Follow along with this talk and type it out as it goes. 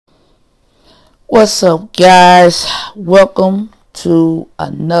What's up, guys? Welcome to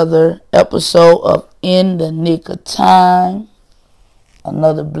another episode of In the Nick of Time.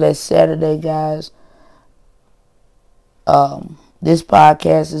 Another blessed Saturday, guys. This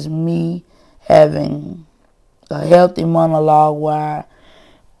podcast is me having a healthy monologue where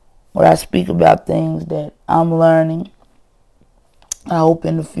I speak about things that I'm learning. I hope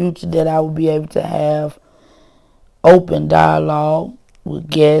in the future that I will be able to have open dialogue with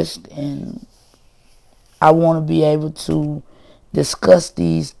guests, and I want to be able to discuss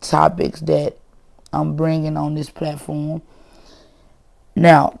these topics that I'm bringing on this platform.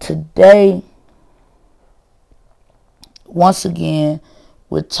 Now, today, once again,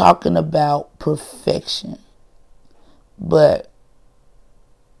 we're talking about perfection. But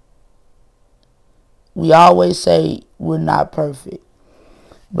we always say we're not perfect.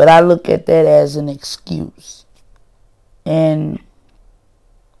 But I look at that as an excuse. And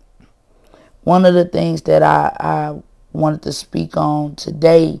one of the things that I wanted to speak on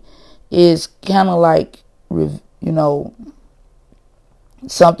today is kind of like,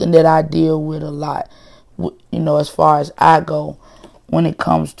 something that I deal with a lot, as far as I go when it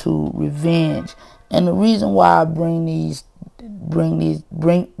comes to revenge. And the reason why I bring these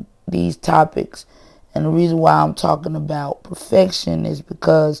topics, and the reason why I'm talking about perfection, is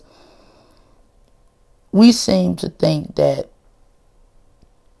because we seem to think that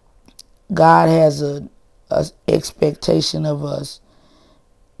God has a expectation of us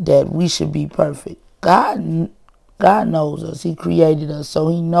that we should be perfect. God knows us. He created us, so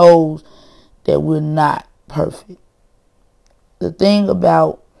He knows that we're not perfect. The thing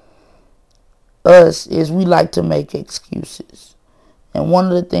about us is we like to make excuses. And one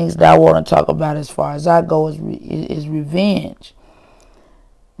of the things that I want to talk about as far as I go is revenge.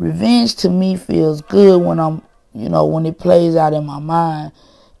 Revenge to me feels good when when it plays out in my mind.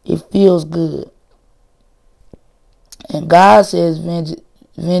 It feels good. And God says vengeance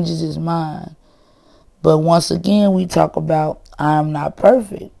is mine. But once again, we talk about I am not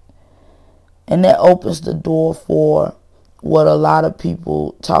perfect. And that opens the door for what a lot of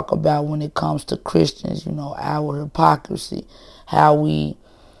people talk about when it comes to Christians, our hypocrisy, how we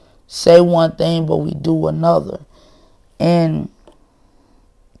say one thing but we do another. And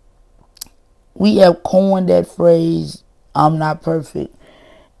we have coined that phrase, I'm not perfect,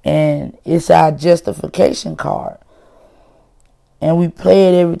 and it's our justification card. And we play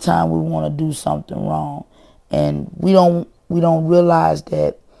it every time we want to do something wrong. And we don't realize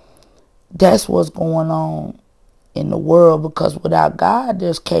that that's what's going on in the world, because without God,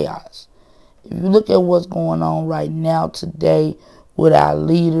 there's chaos. If you look at what's going on right now today with our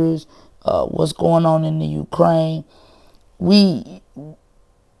leaders, what's going on in the Ukraine, we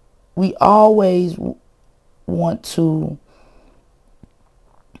always want to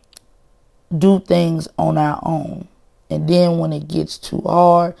do things on our own. And then when it gets too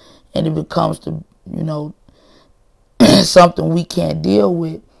hard and it becomes something we can't deal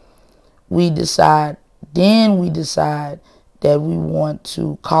with, we decide that we want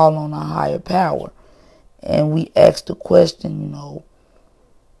to call on a higher power. And we ask the question,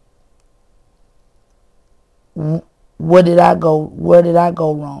 where did I go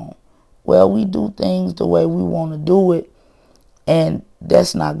wrong? Well, we do things the way we want to do it, and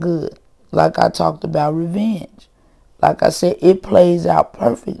that's not good. Like I talked about revenge. Like I said, it plays out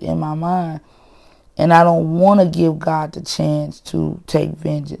perfect in my mind. And I don't want to give God the chance to take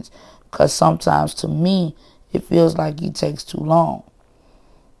vengeance, because sometimes to me, it feels like He takes too long.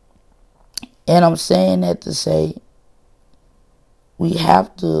 And I'm saying that to say we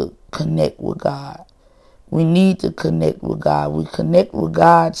have to connect with God. We need to connect with God. We connect with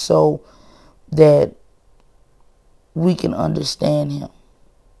God so that we can understand Him.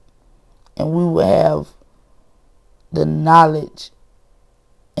 And we will have the knowledge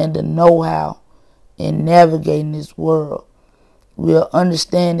and the know-how in navigating this world. We'll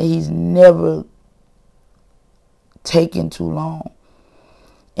understand that He's never taken too long.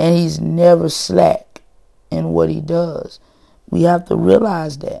 And He's never slack in what He does. We have to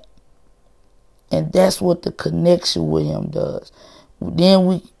realize that. And that's what the connection with Him does. Then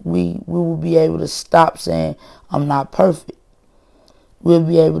we will be able to stop saying, I'm not perfect. We'll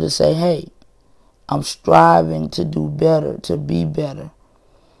be able to say, hey, I'm striving to do better, to be better.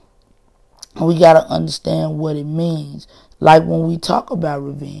 And we got to understand what it means. Like when we talk about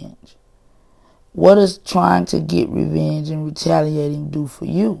revenge. What does trying to get revenge and retaliating do for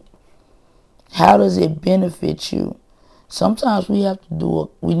you? How does it benefit you? Sometimes we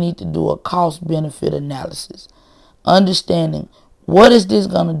need to do a cost-benefit analysis. Understanding, what is this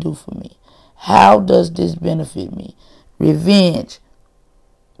going to do for me? How does this benefit me? Revenge.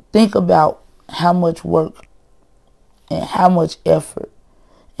 Think about how much work and how much effort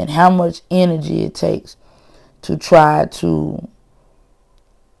and how much energy it takes to try to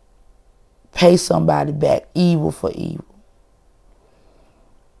pay somebody back evil for evil.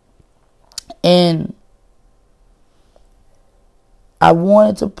 And I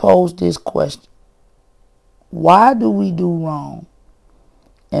wanted to pose this question. Why do we do wrong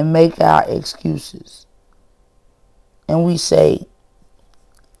and make our excuses? And we say,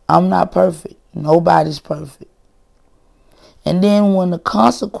 I'm not perfect. Nobody's perfect. And then when the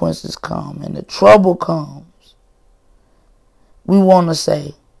consequences come and the trouble comes, we want to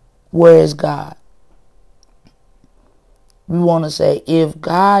say, where is God? We want to say, if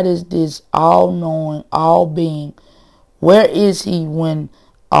God is this all-knowing, all-being, where is he when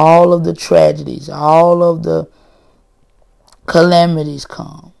all of the tragedies, all of the calamities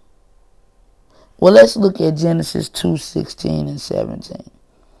come? Well, let's look at Genesis 2:16 and 17.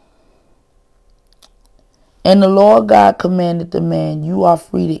 And the Lord God commanded the man, you are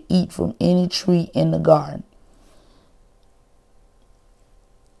free to eat from any tree in the garden.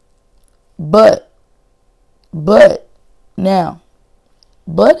 But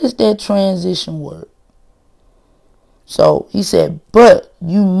is that transition word. So he said, but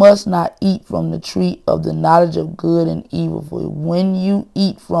you must not eat from the tree of the knowledge of good and evil, for when you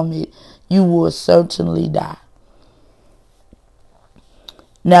eat from it, you will certainly die.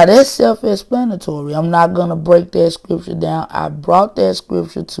 Now that's self-explanatory. I'm not going to break that scripture down. I brought that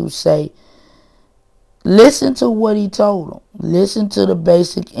scripture to say, listen to what he told him. Listen to the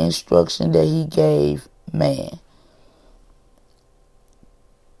basic instruction that he gave man.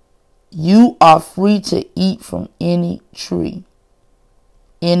 You are free to eat from any tree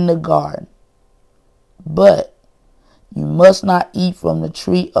in the garden, but you must not eat from the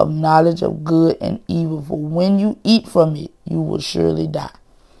tree of knowledge of good and evil, for when you eat from it, you will surely die.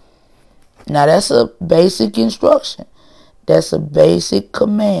 Now that's a basic instruction. That's a basic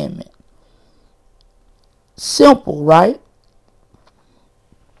commandment. Simple, right?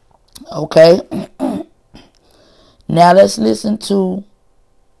 Okay. Now let's listen to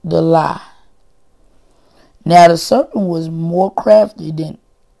the lie. Now the serpent was more crafty than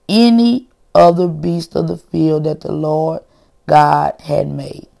any other beast of the field that the Lord God had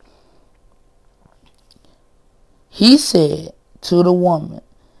made. He said to the woman,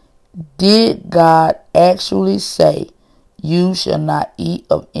 did God actually say, you shall not eat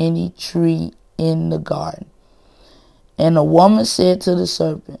of any tree in the garden? And the woman said to the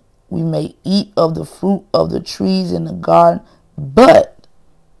serpent, we may eat of the fruit of the trees in the garden, but,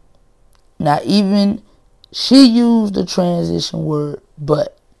 now even she used the transition word,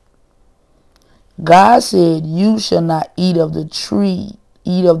 but. God said, you shall not eat of the tree,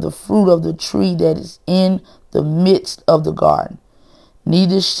 eat of the fruit of the tree that is in the midst of the garden.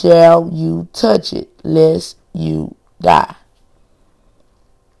 Neither shall you touch it, lest you die.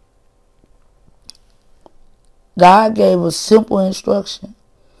 God gave a simple instruction.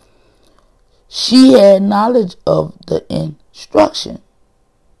 She had knowledge of the instruction.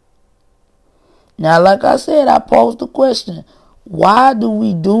 Now, like I said, I posed the question, why do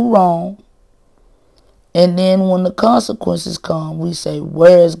we do wrong? And then when the consequences come, we say,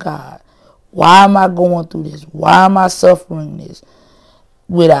 where is God? Why am I going through this? Why am I suffering this?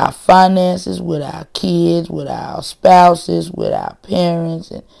 With our finances, with our kids, with our spouses, with our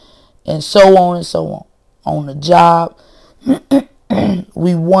parents, and so on and so on. On the job,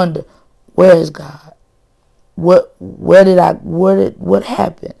 we wonder, where is God? What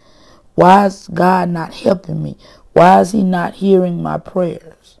happened? Why is God not helping me? Why is he not hearing my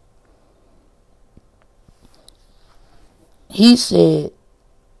prayers? He said,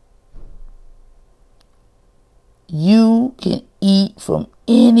 you can eat from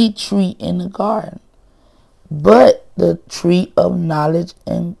any tree in the garden, but the tree of knowledge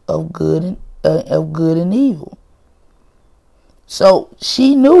and of good and evil. So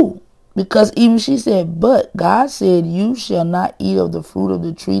she knew, because even she said, but God said, you shall not eat of the fruit of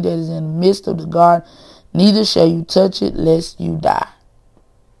the tree that is in the midst of the garden, neither shall you touch it, lest you die.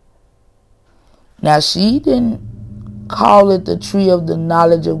 Now she didn't call it the tree of the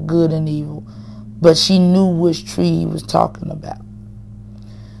knowledge of good and evil, but she knew which tree he was talking about.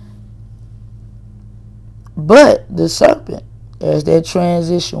 But the serpent, there's that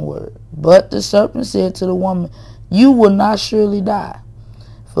transition word. But the serpent said to the woman, you will not surely die.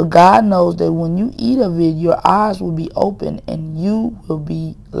 For God knows that when you eat of it, your eyes will be open and you will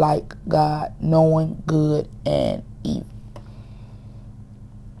be like God, knowing good and evil.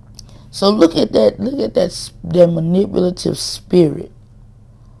 So look at that manipulative spirit.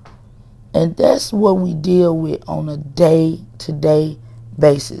 And that's what we deal with on a day-to-day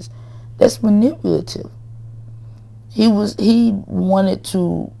basis. That's manipulative. He wanted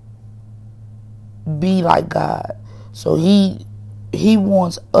to be like God. So he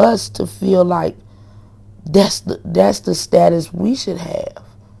wants us to feel like that's the status we should have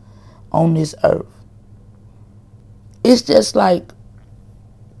on this earth. It's just like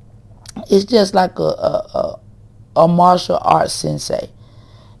a martial arts sensei,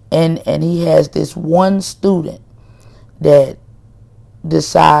 and he has this one student that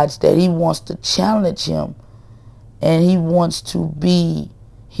decides that he wants to challenge him, and he wants to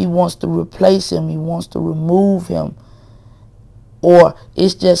replace him, he wants to remove him. Or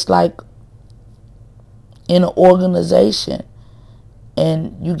it's just like in an organization,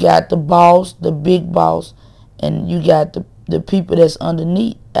 and you got the boss, the big boss, and you got the people that's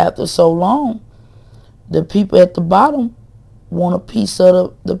underneath. After so long, the people at the bottom want a piece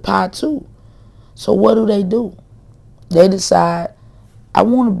of the pie too. So what do? They decide, I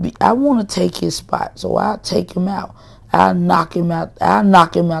want to take his spot, so I'll take him out. I'll knock him out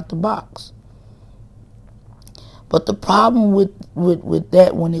the box. But the problem with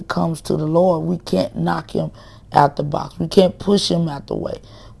that, when it comes to the Lord, we can't knock him out the box. We can't push him out the way.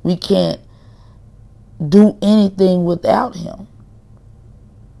 We can't do anything without him.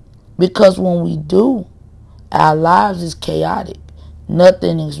 Because when we do, our lives is chaotic.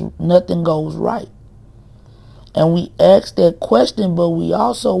 Nothing goes right. And we ask that question, but we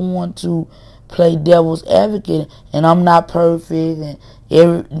also want to play devil's advocate. And I'm not perfect,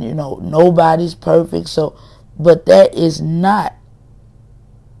 and nobody's perfect. But that is not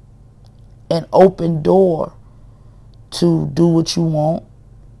an open door to do what you want,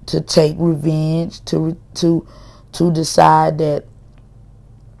 to take revenge, to decide that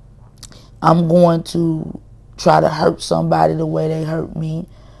I'm going to try to hurt somebody the way they hurt me.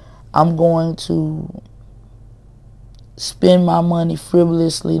 I'm going to spend my money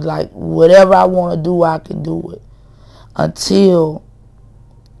frivolously. Like, whatever I want to do, I can do it, until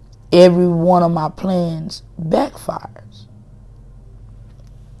every one of my plans backfires.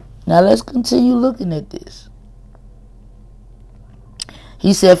 Now let's continue looking at this.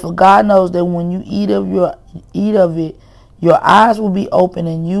 He said, for God knows that when you eat of it, your eyes will be open,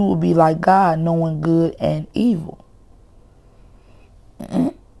 and you will be like God, knowing good and evil.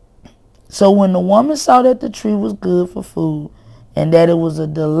 So when the woman saw that the tree was good for food, and that it was a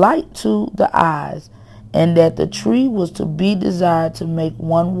delight to the eyes, and that the tree was to be desired to make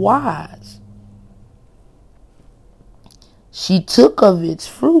one wise, she took of its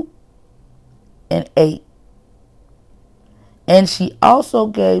fruit and ate. And she also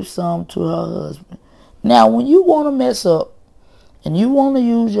gave some to her husband. Now, when you want to mess up and you want to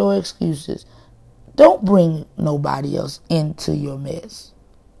use your excuses, don't bring nobody else into your mess.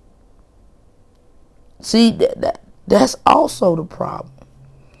 See, that's also the problem.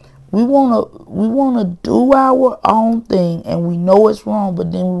 We want to do our own thing, and we know it's wrong,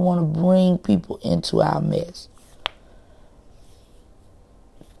 but then we want to bring people into our mess.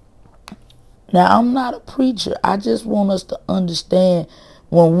 Now, I'm not a preacher. I just want us to understand,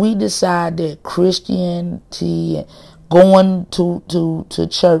 when we decide that Christianity and going to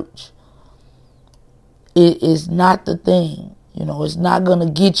church, it is not the thing. It's not going to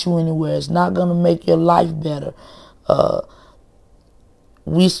get you anywhere. It's not going to make your life better.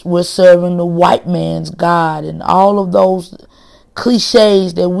 We're serving the white man's God, and all of those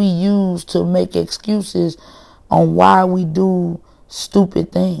cliches that we use to make excuses on why we do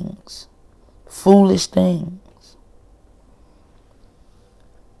stupid things, foolish things.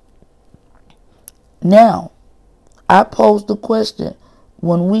 Now, I pose the question,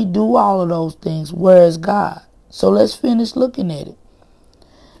 when we do all of those things, where is God? So let's finish looking at it.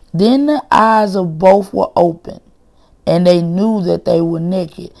 Then the eyes of both were open, and they knew that they were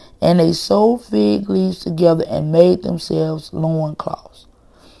naked, and they sewed fig leaves together and made themselves loincloths.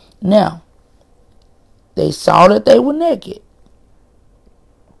 Now, they saw that they were naked.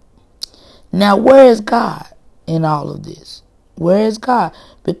 Now, where is God in all of this? Where is God?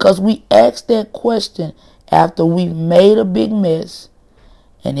 Because we ask that question after we've made a big mess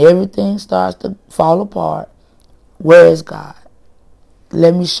and everything starts to fall apart. Where is God?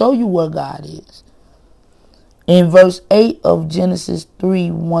 Let me show you where God is. In verse 8 of Genesis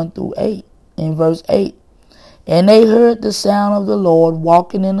 3, 1 through 8. In verse 8. And they heard the sound of the Lord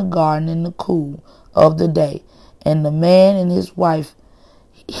walking in the garden in the cool of the day. And the man and his wife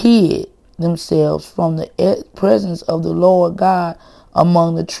hid themselves from the presence of the Lord God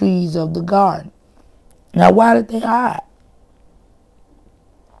among the trees of the garden. Now, why did they hide?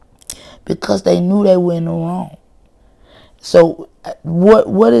 Because they knew they were in the wrong. So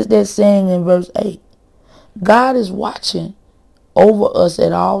what is that saying in verse 8? God is watching over us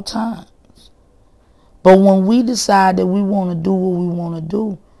at all times. But when we decide that we want to do what we want to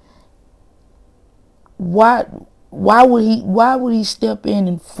do, why would he step in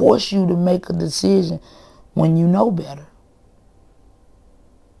and force you to make a decision when you know better?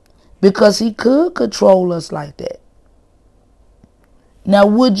 Because he could control us like that. Now,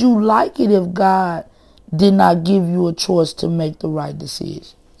 would you like it if God did not give you a choice to make the right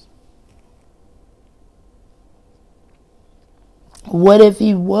decision? What if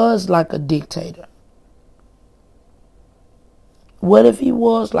he was like a dictator? What if he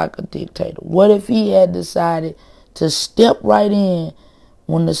was like a dictator? What if he had decided to step right in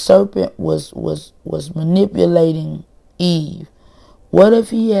when the serpent was manipulating Eve? What if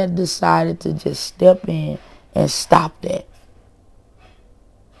he had decided to just step in and stop that?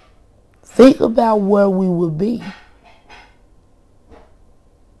 Think about where we would be.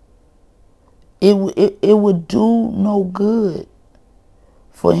 It would do no good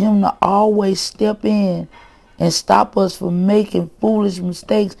for him to always step in and stop us from making foolish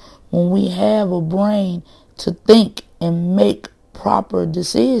mistakes when we have a brain to think and make proper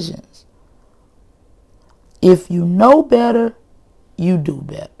decisions. If you know better, you do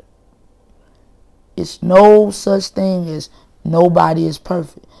better. It's no such thing as nobody is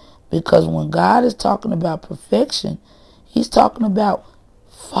perfect. Because when God is talking about perfection, he's talking about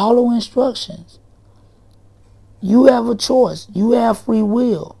follow instructions. You have a choice. You have free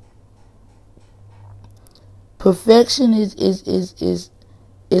will. Perfection is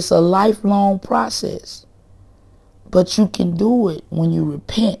a lifelong process. But you can do it when you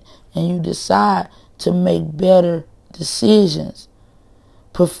repent and you decide to make better decisions.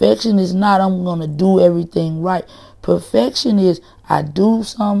 Perfection is not I'm going to do everything right. Perfection is I do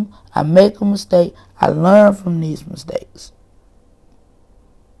something, I make a mistake, I learn from these mistakes.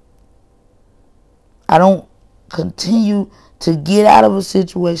 I don't continue to get out of a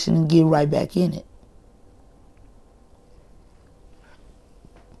situation and get right back in it.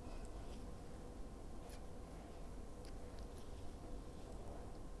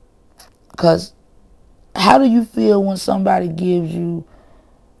 Because how do you feel when somebody gives you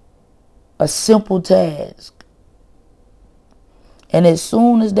a simple task, and as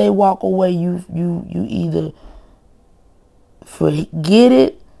soon as they walk away, you either forget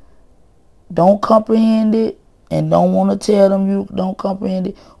it, don't comprehend it, and don't want to tell them you don't comprehend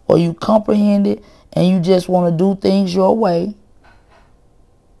it, or you comprehend it and you just want to do things your way.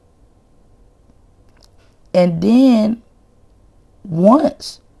 And then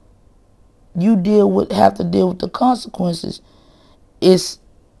once you have to deal with the consequences, it's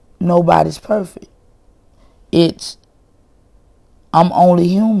nobody's perfect. It's I'm only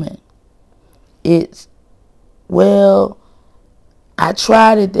human. It's, well, I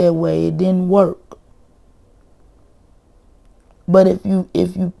tried it that way, it didn't work. But if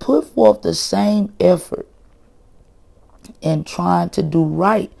you put forth the same effort in trying to do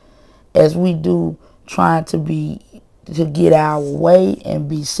right as we do trying to get our way and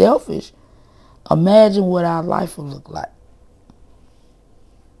be selfish, imagine what our life will look like.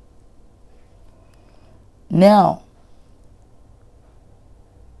 Now,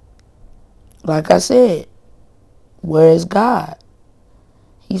 like I said, where is God?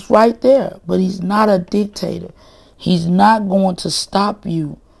 He's right there, but he's not a dictator. He's not going to stop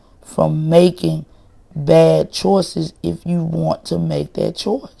you from making bad choices if you want to make that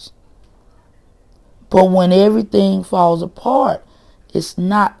choice. But when everything falls apart, it's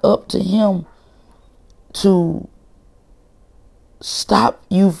not up to him to stop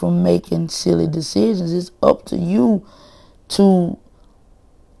you from making silly decisions. It's up to you to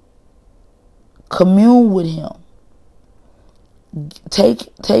commune with him.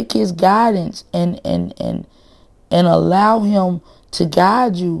 Take his guidance and allow him to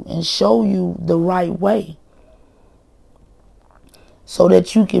guide you and show you the right way so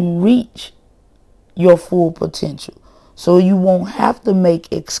that you can reach your full potential. So you won't have to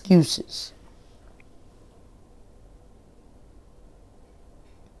make excuses.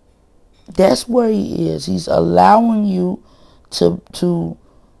 That's where he is. He's allowing you to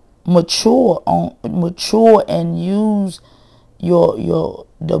mature and use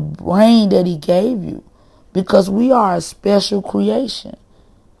the brain that he gave you, because we are a special creation.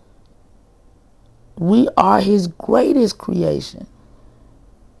 We are his greatest creation.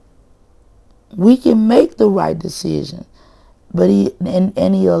 We can make the right decision, but he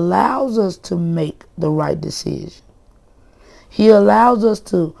allows us to make the right decision. He allows us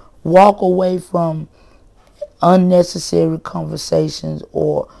to walk away from unnecessary conversations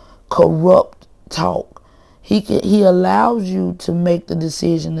or corrupt talk. He allows you to make the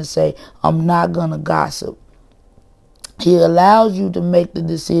decision to say, I'm not going to gossip. He allows you to make the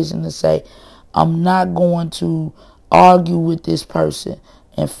decision to say, I'm not going to argue with this person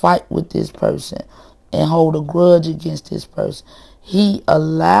and fight with this person and hold a grudge against this person. He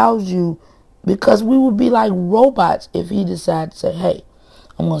allows you, because we would be like robots if he decided to say, hey,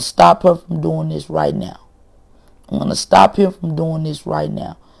 I'm going to stop her from doing this right now. I'm going to stop him from doing this right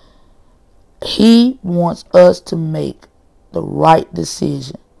now. He wants us to make the right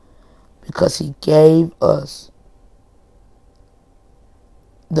decision because he gave us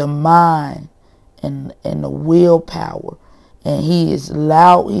the mind and the willpower, and he's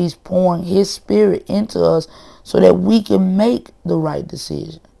pouring his spirit into us so that we can make the right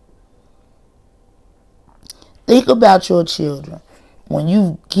decision. Think about your children. When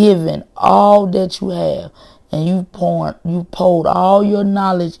you've given all that you have and you poured all your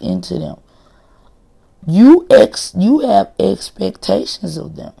knowledge into them, you have expectations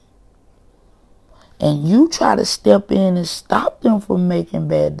of them. And you try to step in and stop them from making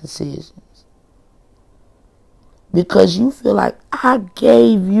bad decisions. Because you feel like, I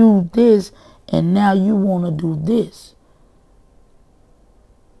gave you this and now you want to do this.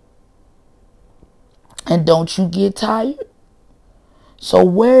 And don't you get tired? So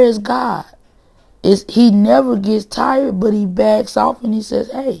where is God? He never gets tired, but he backs off and he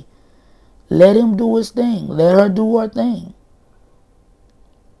says, hey, let him do his thing. Let her do her thing.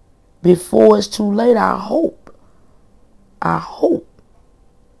 Before it's too late, I hope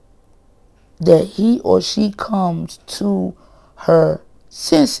that he or she comes to her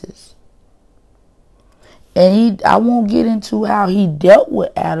senses. And I won't get into how he dealt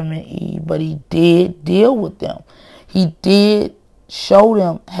with Adam and Eve, but he did deal with them. He did show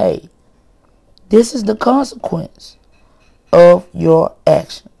them, hey, this is the consequence of your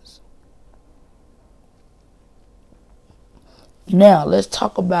actions. Now, let's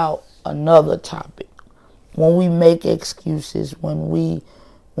talk about another topic. When we make excuses, when we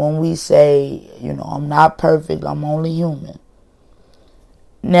say, I'm not perfect, I'm only human.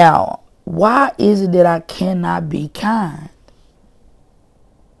 Now, why is it that I cannot be kind?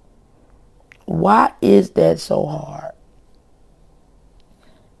 Why is that so hard?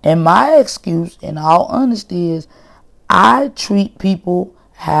 And my excuse, in all honesty, is I treat people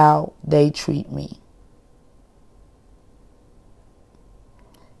how they treat me.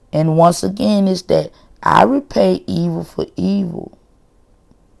 And once again, it's that I repay evil for evil.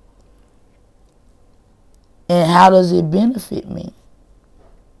 And how does it benefit me?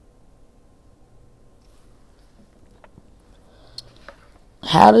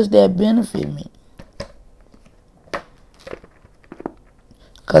 How does that benefit me?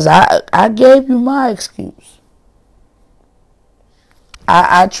 Because I gave you my excuse.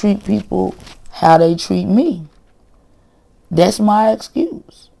 I treat people how they treat me. That's my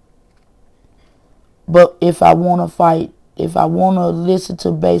excuse. But if I want to fight, if I want to listen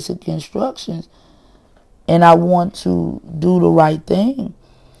to basic instructions, and I want to do the right thing,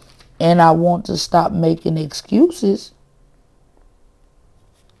 and I want to stop making excuses,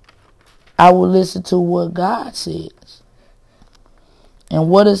 I will listen to what God says. And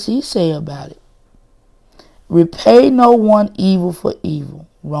what does he say about it? Repay no one evil for evil.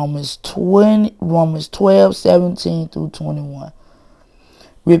 Romans 12, 17 through 21.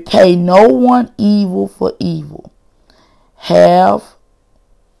 Repay no one evil for evil. Have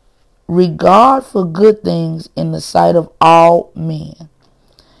regard for good things in the sight of all men.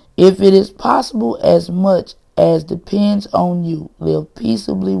 If it is possible, as much as depends on you, live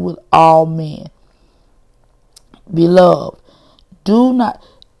peaceably with all men. Beloved, do not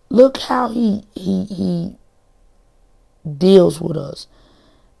look how he deals with us.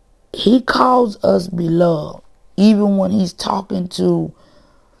 He calls us beloved, even when he's talking to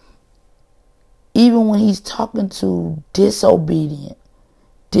disobedient,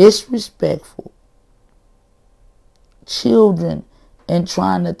 disrespectful children, and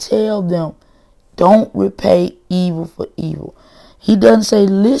trying to tell them, don't repay evil for evil. He doesn't say,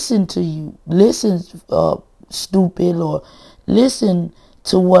 listen to you, listen, stupid, or listen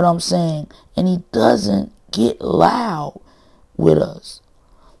to what I'm saying. And he doesn't get loud with us.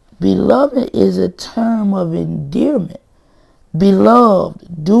 Beloved is a term of endearment.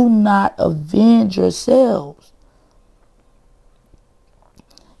 Beloved, do not avenge yourselves.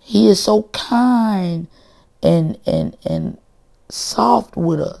 He is so kind and soft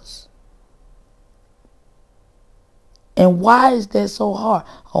with us. And why is that so hard?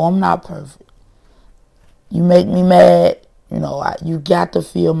 Oh, I'm not perfect. You make me mad, you got to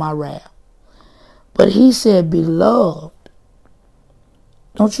feel my wrath. But he said, beloved,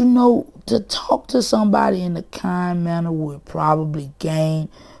 don't you know, to talk to somebody in a kind manner would probably gain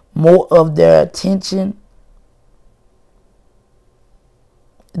more of their attention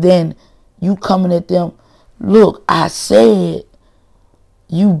than You coming at them, look, I said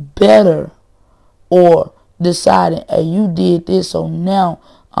you better, or deciding, hey, you did this, so now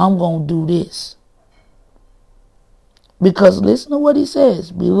I'm going to do this. Because listen to what he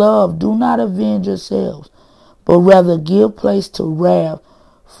says. Beloved, do not avenge yourselves, but rather give place to wrath,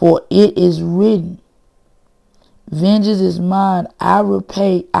 for it is written, vengeance is mine, I will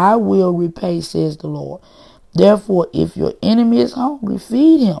repay, says the Lord. Therefore, if your enemy is hungry,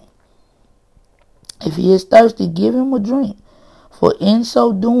 feed him. If he is thirsty, give him a drink. For in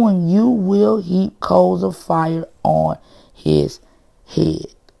so doing, you will heap coals of fire on his head.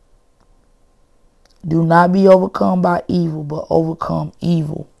 Do not be overcome by evil, but overcome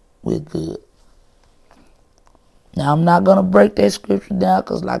evil with good. Now, I'm not going to break that scripture down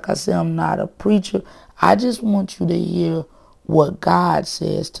because, like I said, I'm not a preacher. I just want you to hear what God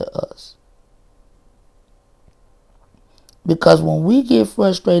says to us. Because when we get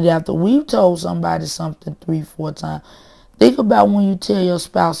frustrated after we've told somebody something 3-4 times, think about when you tell your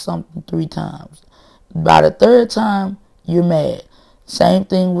spouse something 3 times. By the 3rd time, you're mad. Same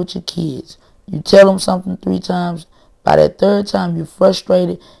thing with your kids. You tell them something 3 times. By that 3rd time, you're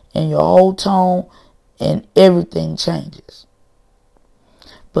frustrated and your whole tone and everything changes.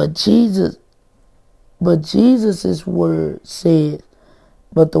 But Jesus' word says,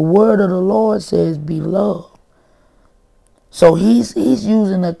 but the word of the Lord says, be loved. So he's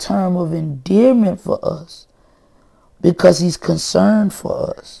using a term of endearment for us because he's concerned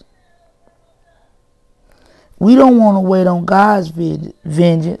for us. We don't want to wait on God's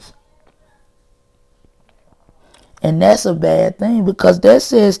vengeance. And that's a bad thing, because that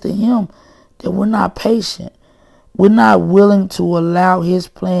says to him that we're not patient. We're not willing to allow his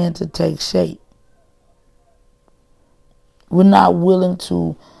plan to take shape. We're not willing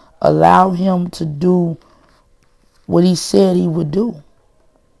to allow him to do what he said he would do.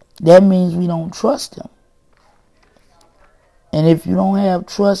 That means we don't trust him. And if you don't have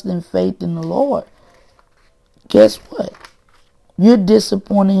trust and faith in the Lord, guess what? You're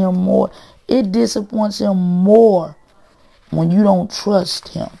disappointing him more. It disappoints him more when you don't trust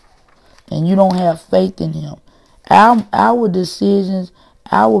him and you don't have faith in him. Our decisions,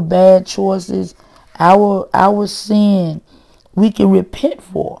 our bad choices, our sin, we can repent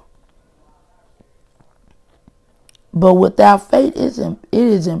for. But without faith, it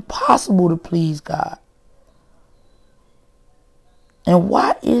is impossible to please God. And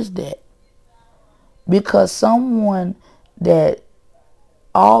why is that? Because someone that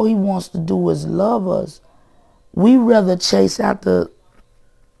all he wants to do is love us, we rather chase after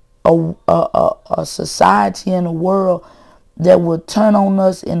a society and a world that will turn on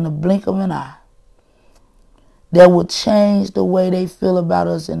us in the blink of an eye. That will change the way they feel about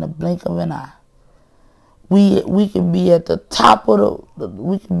us in the blink of an eye. We can be at the top of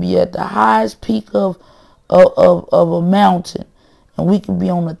we can be at the highest peak of a mountain, and we can be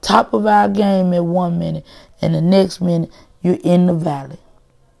on the top of our game at 1 minute, and the next minute you're in the valley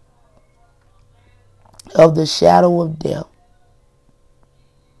of the shadow of death,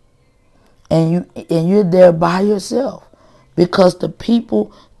 and you're there by yourself, because the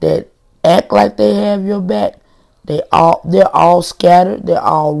people that act like they have your back, they're all scattered, they're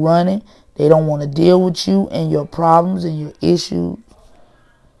all running. They don't want to deal with you and your problems and your issues.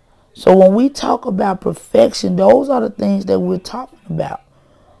 So when we talk about perfection, those are the things that we're talking about.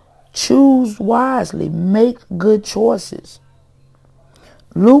 Choose wisely. Make good choices.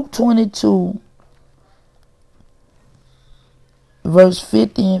 Luke 22, verse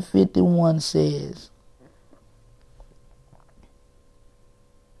 50 and 51 says,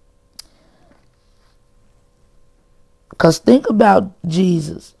 because think about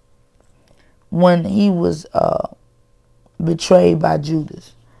Jesus when he was betrayed by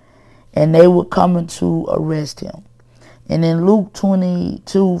Judas, and they were coming to arrest him. And in Luke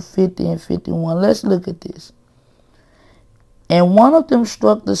 22, 50 and 51, let's look at this. And one of them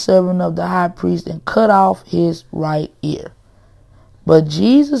struck the servant of the high priest and cut off his right ear. But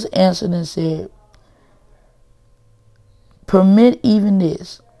Jesus answered and said, permit even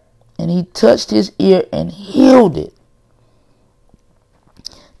this. And he touched his ear and healed it.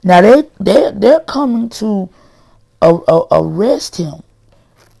 Now they're coming to arrest him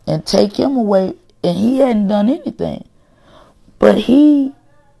and take him away, and he hadn't done anything. But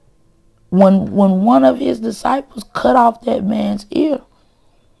when one of his disciples cut off that man's ear,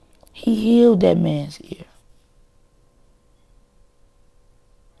 he healed that man's ear.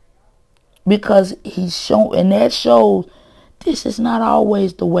 Because and that shows this is not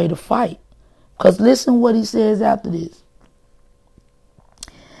always the way to fight. Because listen what he says after this.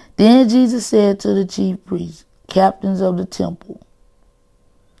 Then Jesus said to the chief priests, captains of the temple,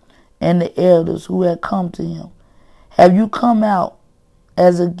 and the elders who had come to him. Have you come out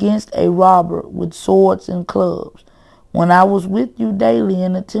as against a robber with swords and clubs? When I was with you daily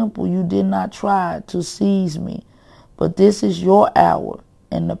in the temple, you did not try to seize me. But this is your hour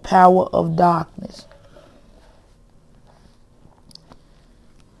and the power of darkness.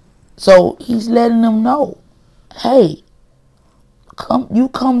 So he's letting them know, hey, you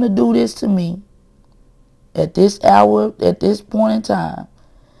come to do this to me at this hour, at this point in time.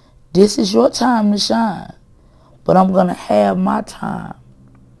 This is your time to shine. But I'm going to have my time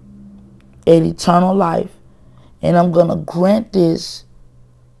at eternal life. And I'm going to grant this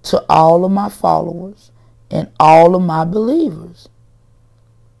to all of my followers and all of my believers.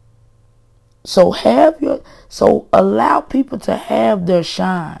 So allow people to have their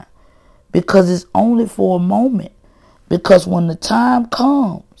shine, because it's only for a moment. Because when the time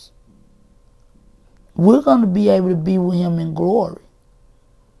comes, we're going to be able to be with him in glory.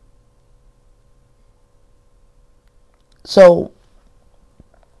 So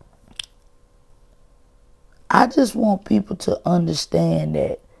I just want people to understand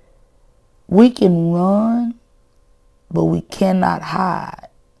that we can run, but we cannot hide.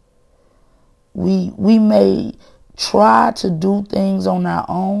 We may try to do things on our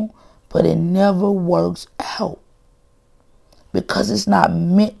own, but it never works out, because it's not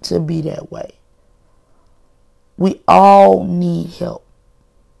meant to be that way. We all need help.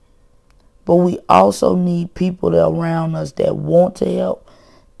 But we also need people that are around us that want to help,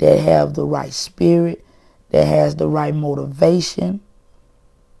 that have the right spirit, that has the right motivation.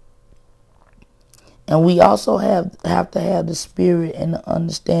 And we also have to have the spirit and to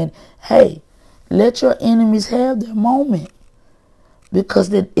understand, hey, let your enemies have their moment.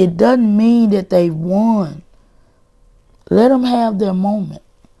 Because it doesn't mean that they've won. Let them have their moment.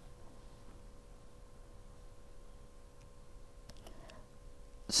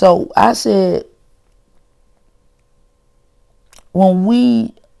 So I said, when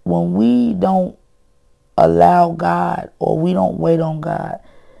we don't allow God, or we don't wait on God,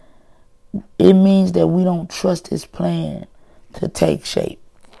 it means that we don't trust his plan to take shape.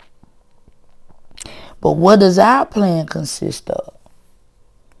 But what does our plan consist of?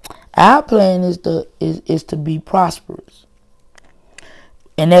 Our plan is to be prosperous.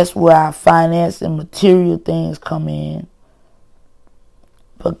 And that's where our finance and material things come in.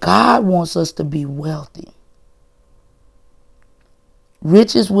 But God wants us to be wealthy.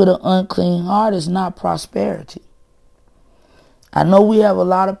 Riches with an unclean heart is not prosperity. I know we have a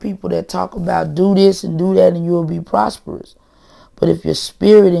lot of people that talk about do this and do that and you will be prosperous. But if your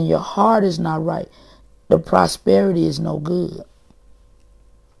spirit and your heart is not right, the prosperity is no good.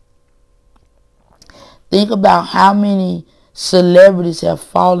 Think about how many celebrities have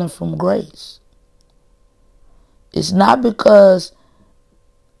fallen from grace. It's not because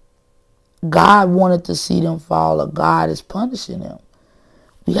God wanted to see them fall or God is punishing them.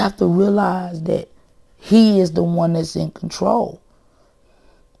 We have to realize that he is the one that's in control.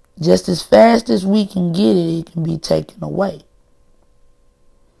 Just as fast as we can get it, it can be taken away.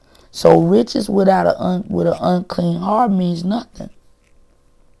 So riches with an unclean heart means nothing.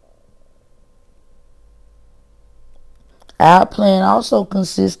 Our plan also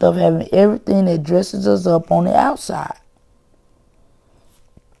consists of having everything that dresses us up on the outside.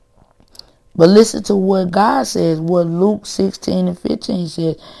 But listen to what God says, what Luke 16:15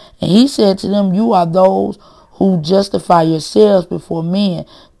 says. And he said to them, you are those who justify yourselves before men,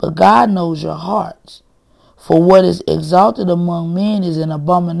 but God knows your hearts. For what is exalted among men is an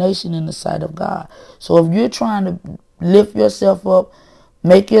abomination in the sight of God. So if you're trying to lift yourself up,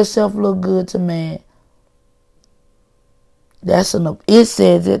 make yourself look good to man, that's an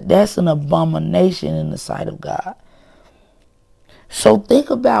abomination in the sight of God. So think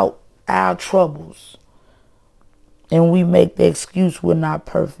about our troubles, and we make the excuse we're not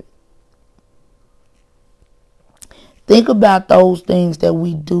perfect. Think about those things that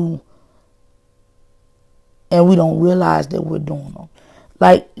we do and we don't realize that we're doing them.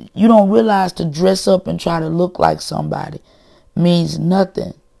 Like, you don't realize to dress up and try to look like somebody means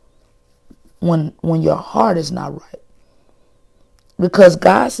nothing when your heart is not right. Because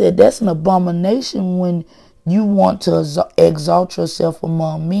God said that's an abomination when you want to exalt yourself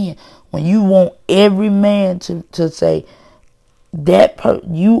among men. When you want every man to say,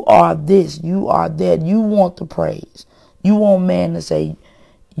 you are this, you are that. You want the praise. You want man to say,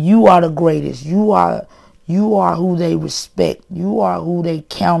 you are the greatest. You are who they respect. You are who they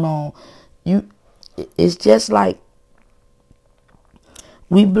count on. It's just like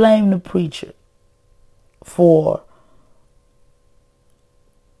we blame the preacher for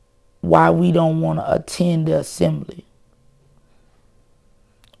why we don't want to attend the assembly.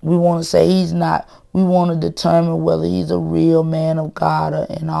 We want to say he's not. We want to determine whether he's a real man of God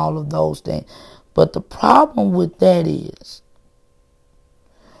and all of those things. But the problem with that is,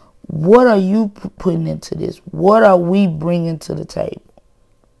 what are you putting into this? What are we bringing to the table?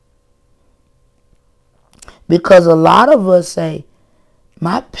 Because a lot of us say,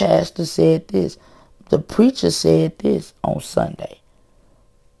 my pastor said this, the preacher said this on Sunday.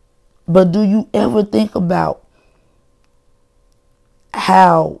 But do you ever think about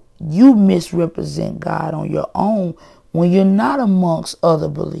how you misrepresent God on your own when you're not amongst other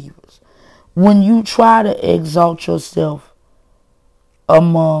believers? When you try to exalt yourself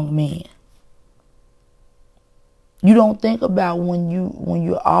among men. You don't think about when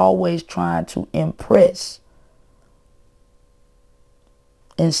you're always trying to impress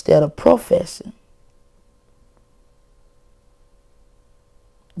instead of professing.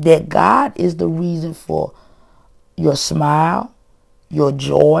 That God is the reason for your smile, your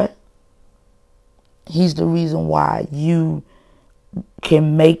joy. He's the reason why you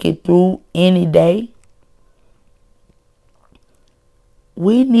can make it through any day.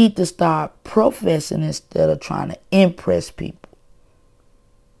 We need to start professing instead of trying to impress people.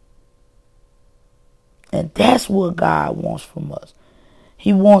 And that's what God wants from us.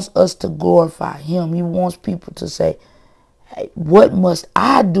 He wants us to glorify Him. He wants people to say, hey, what must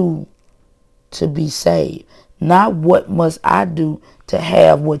I do to be saved? Not what must I do to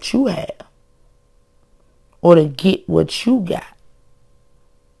have what you have or to get what you got.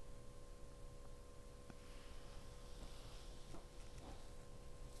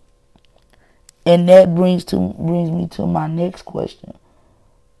 And that brings me to my next question.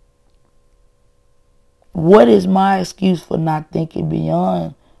 What is my excuse for not thinking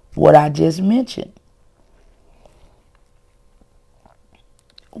beyond what I just mentioned?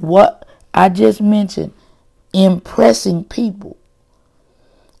 What I just mentioned, impressing people.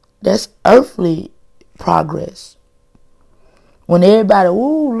 That's earthly progress. When everybody,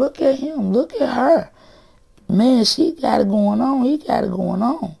 ooh, look at him, look at her. Man, she got it going on, he got it going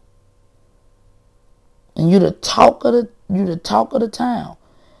on. And you're the talk of the town.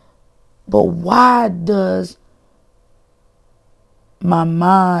 But why does my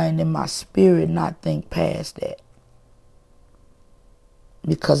mind and my spirit not think past that?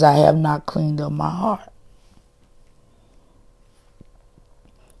 Because I have not cleaned up my heart.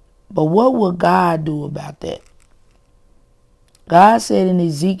 But what will God do about that? God said in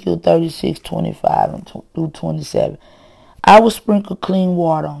Ezekiel 36:25 through 27, I will sprinkle clean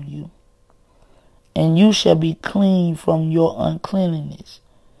water on you, and you shall be clean from your uncleanness.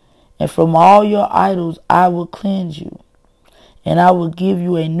 And from all your idols I will cleanse you. And I will give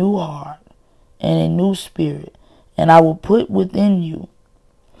you a new heart and a new spirit. And I will put within you.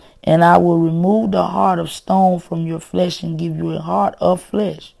 And I will remove the heart of stone from your flesh and give you a heart of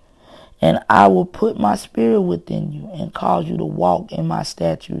flesh. And I will put my spirit within you and cause you to walk in my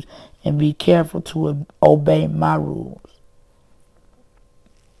statutes and be careful to obey my rules.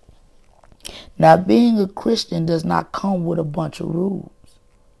 Now, being a Christian does not come with a bunch of rules.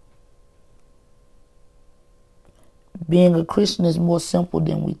 Being a Christian is more simple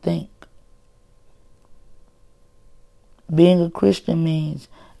than we think. Being a Christian means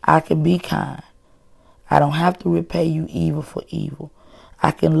I can be kind. I don't have to repay you evil for evil. I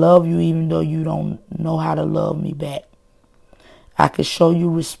can love you even though you don't know how to love me back. I can show you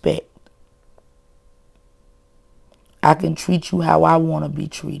respect. I can treat you how I want to be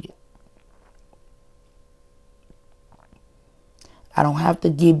treated. I don't have to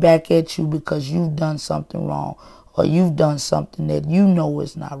get back at you because you've done something wrong or you've done something that you know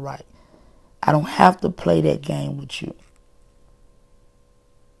is not right. I don't have to play that game with you.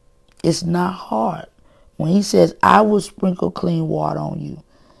 It's not hard. When he says, I will sprinkle clean water on you,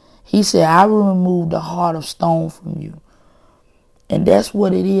 he said, I will remove the heart of stone from you. And that's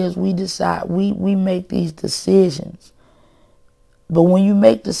what it is. We decide, we make these decisions. But when you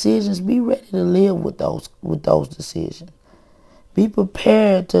make decisions, be ready to live with those decisions. Be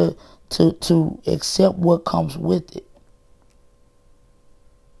prepared to accept what comes with it.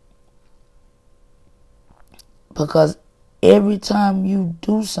 Because every time you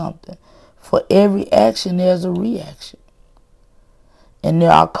do something, for every action there's a reaction. And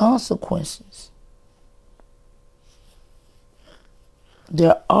there are consequences.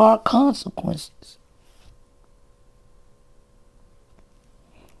 There are consequences.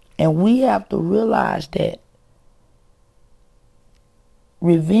 And we have to realize that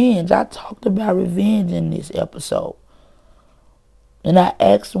revenge, I talked about revenge in this episode. And I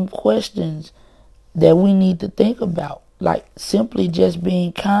asked some questions that we need to think about. Like simply just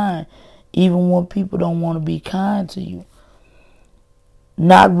being kind, even when people don't want to be kind to you.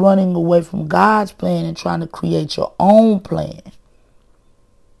 Not running away from God's plan and trying to create your own plan.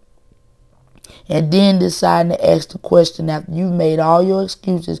 And then deciding to ask the question after you've made all your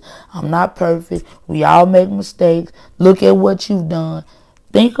excuses. I'm not perfect. We all make mistakes. Look at what you've done.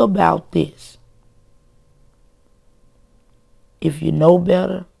 Think about this. If you know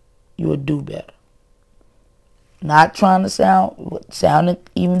better, you will do better. Not trying to sound,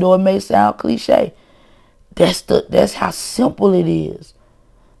 even though it may sound cliche. That's how simple it is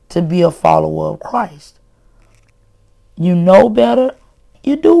to be a follower of Christ. You know better,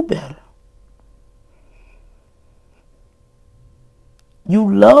 you do better.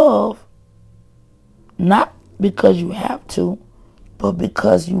 You love not because you have to, but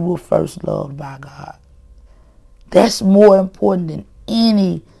because you were first loved by God. That's more important than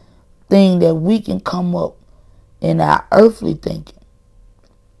anything that we can come up in our earthly thinking.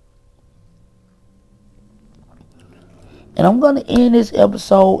 And I'm going to end this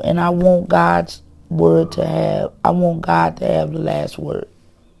episode, and I want God to have the last word.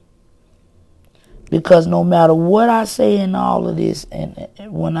 Because no matter what I say in all of this, and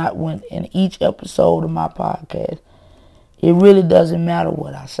when in each episode of my podcast, it really doesn't matter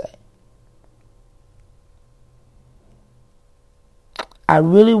what I say. I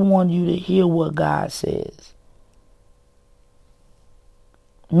really want you to hear what God says.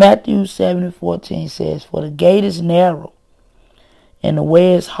 Matthew 7:14 says, "For the gate is narrow, and the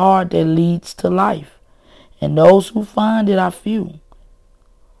way is hard that leads to life, and those who find it are few."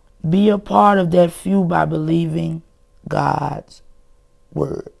 Be a part of that few by believing God's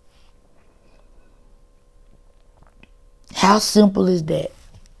word. How simple is that?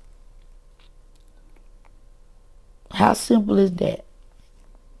 How simple is that?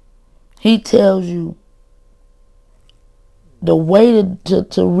 He tells you the way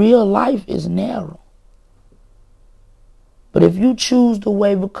to real life is narrow. But if you choose the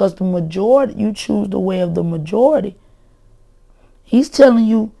way because you choose the way of the majority, he's telling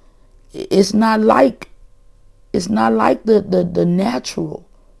you it's not like the natural.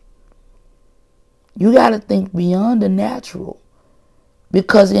 You got to think beyond the natural.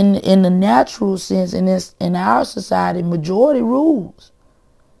 Because in the natural sense, in our society, majority rules.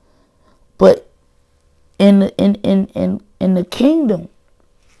 But in the kingdom,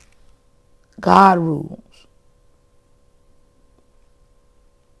 God rules.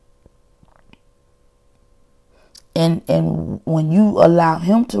 And when you allow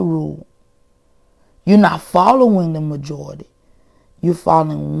him to rule, you're not following the majority. You're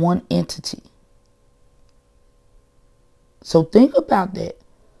following one entity. So think about that.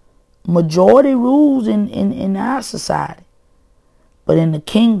 Majority rules in our society. But in the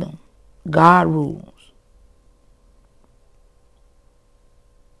kingdom, God rules.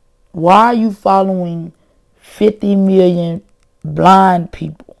 Why are you following 50 million blind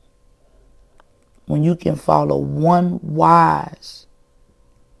people when you can follow one wise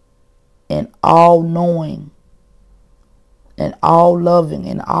and all-knowing and all-loving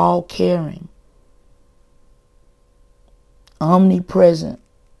and all-caring, omnipresent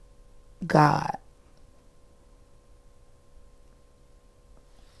God?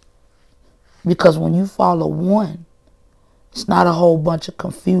 Because when you follow one, it's not a whole bunch of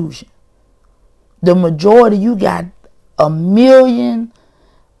confusion. The majority, you got a million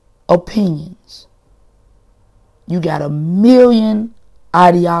opinions. You got a million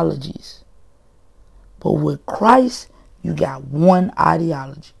ideologies. But with Christ, you got one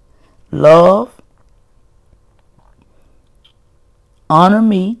ideology. Love. Honor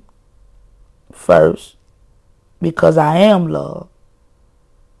me first because I am love.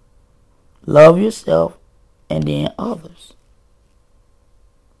 Love yourself and then others.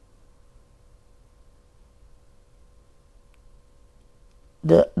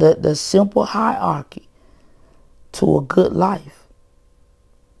 The simple hierarchy to a good life.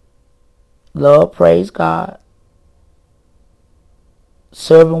 Love, praise God.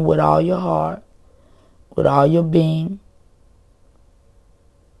 Serve him with all your heart, with all your being.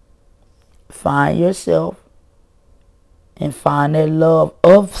 Find yourself and find that love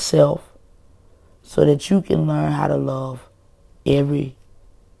of self so that you can learn how to love everyone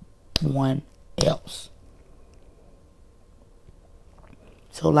else.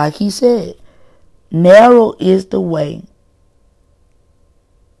 So like he said, narrow is the way,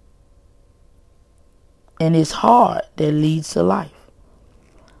 and it's hard that leads to life.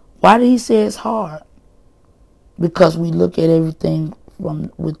 Why did he say it's hard? Because we look at everything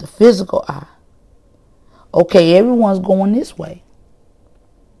with the physical eye. Okay, everyone's going this way.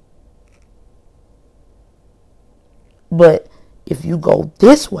 But if you go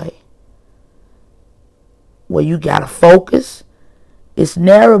this way, where you got to focus, It's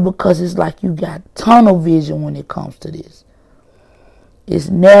narrow because it's like you got tunnel vision when it comes to this. It's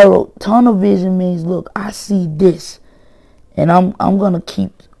narrow. Tunnel vision means, look, I see this, and I'm going to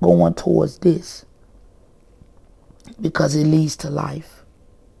keep going towards this because it leads to life.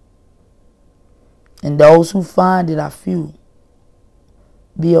 And those who find it are few.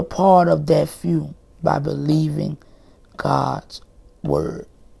 Be a part of that few by believing God's word.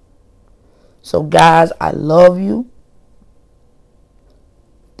 So guys, I love you.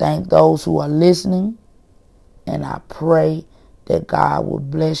 Thank those who are listening. And I pray that God will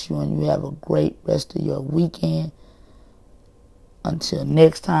bless you and you have a great rest of your weekend. Until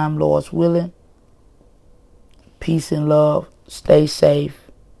next time, Lord's willing. Peace and love. Stay safe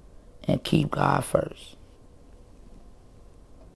and keep God first.